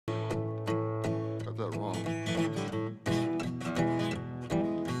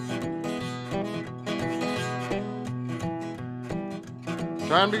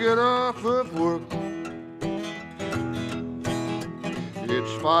Time to get off of work.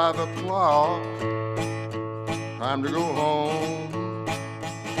 It's 5 o'clock. Time to go home.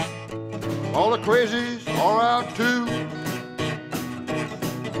 All the crazies are out too.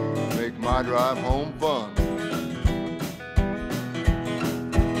 Make my drive home fun.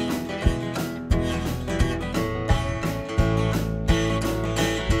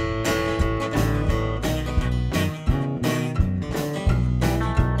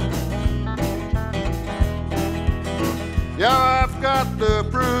 Yeah, I've got the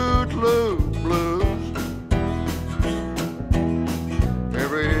Fruit Loop blues.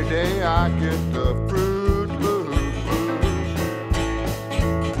 Every day I get the Fruit Loop blues.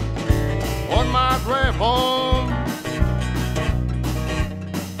 On my drive home,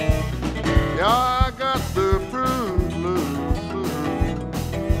 yeah, I got the Fruit Loop blues.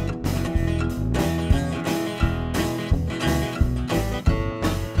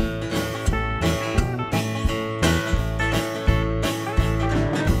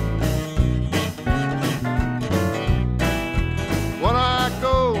 When I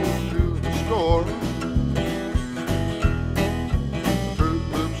go to the store, Fruit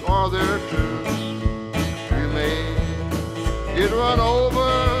Loops are there too. You may get run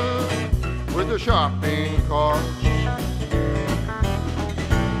over with the shopping carts.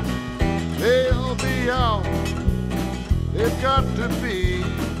 They'll be out, they've got to be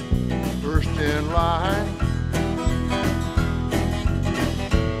first in line.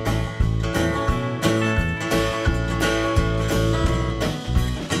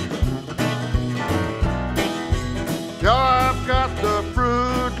 Yeah, I've got the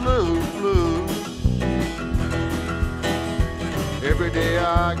Fruit Loop blues. Every day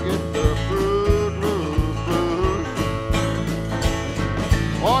I get the Fruit Loop blues.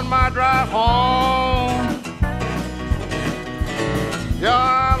 On my drive home,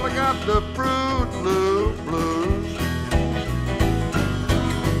 yeah, I got the Fruit Loop blues.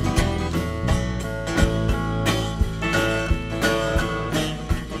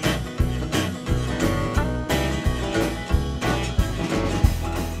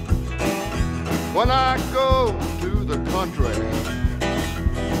 When I go to the country,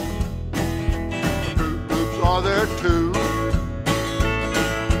 Fruit Loops are there too,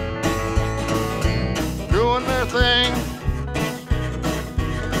 doing their thing.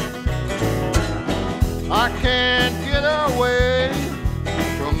 I can't get away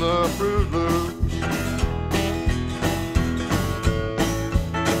from the Fruit Loops.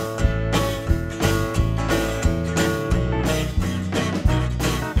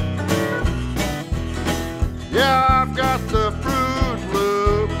 Yeah, I've got the Fruit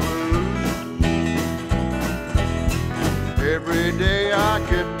Loop blues. Every day I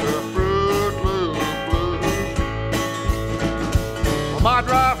get the Fruit Loop blues. On my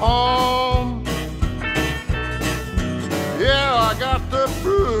drive home, yeah, I got the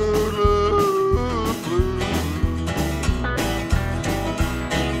Fruit Loop blues.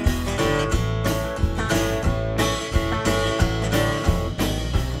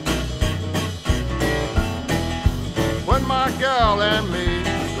 When my gal and me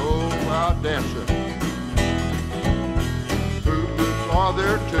go out dancing, Fruit Loops are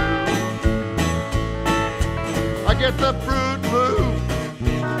there too. I get the Fruit Loop.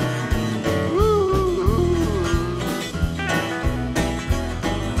 Ooh.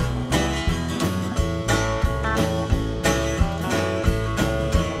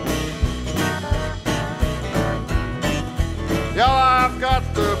 Yeah, I've got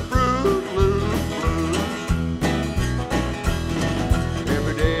the Fruit Loop blues.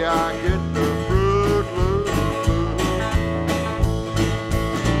 Every day I get the Fruit Loop blues.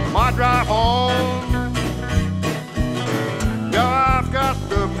 My drive home, yeah, I've got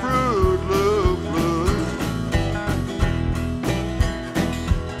the Fruit Loop blues.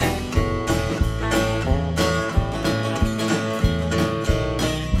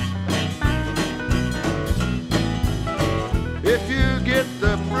 If you get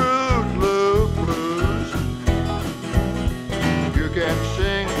the Fruit Loop blues, you can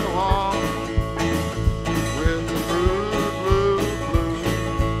sing along with the Fruit Loop blues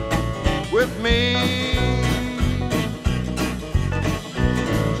with me.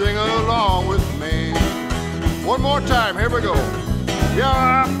 Sing along with me. One more time, here we go.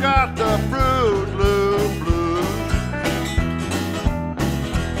 Yeah, I've got the Fruit Loop blues.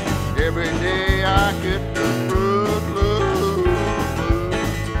 Every day I get the Fruit Loop blues.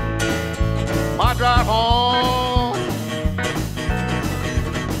 My drive home,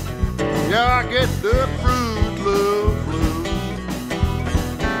 yeah, I get the Fruit Loop blues.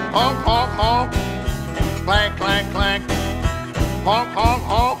 Honk, honk, honk, clank, clank, clank. honk, honk,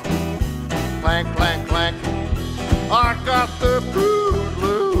 honk, clank, clank, clank. I got the Fruit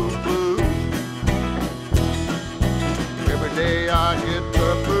Loop blues. Every day I get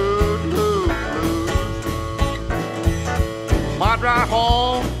the Fruit Loop blues. My drive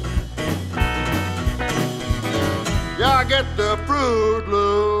home, yeah, I get the Fruit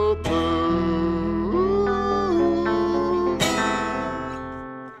Loop blues.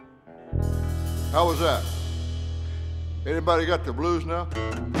 How was that? Anybody got the blues now?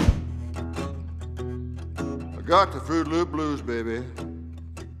 I got the Fruit Loop blues, baby.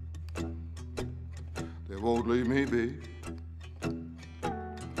 They won't leave me be.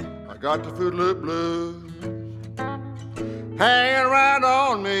 I got the Fruit Loop blues hanging right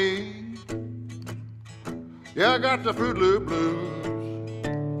on me. Yeah, I got the Fruit Loop blues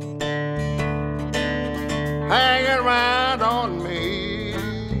hanging right on me.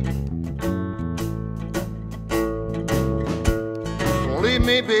 Won't leave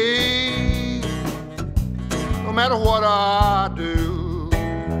me be, no matter what I do.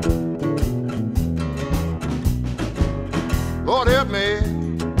 Lord help me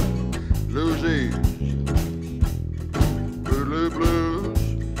lose these Fruit Loop blues.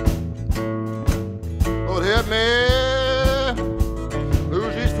 Lord help me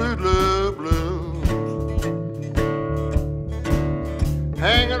lose these Fruit Loop blues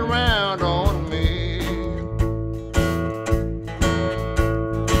hanging around on me,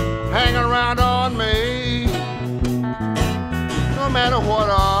 hanging around on me, no matter what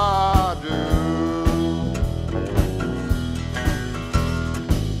I do.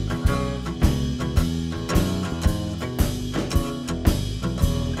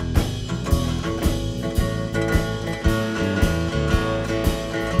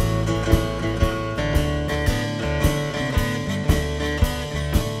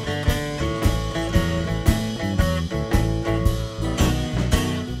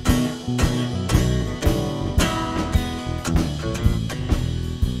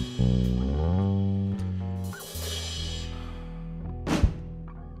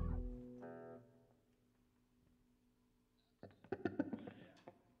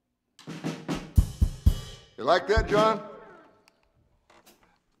 You like that, John?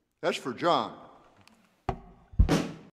 That's for John.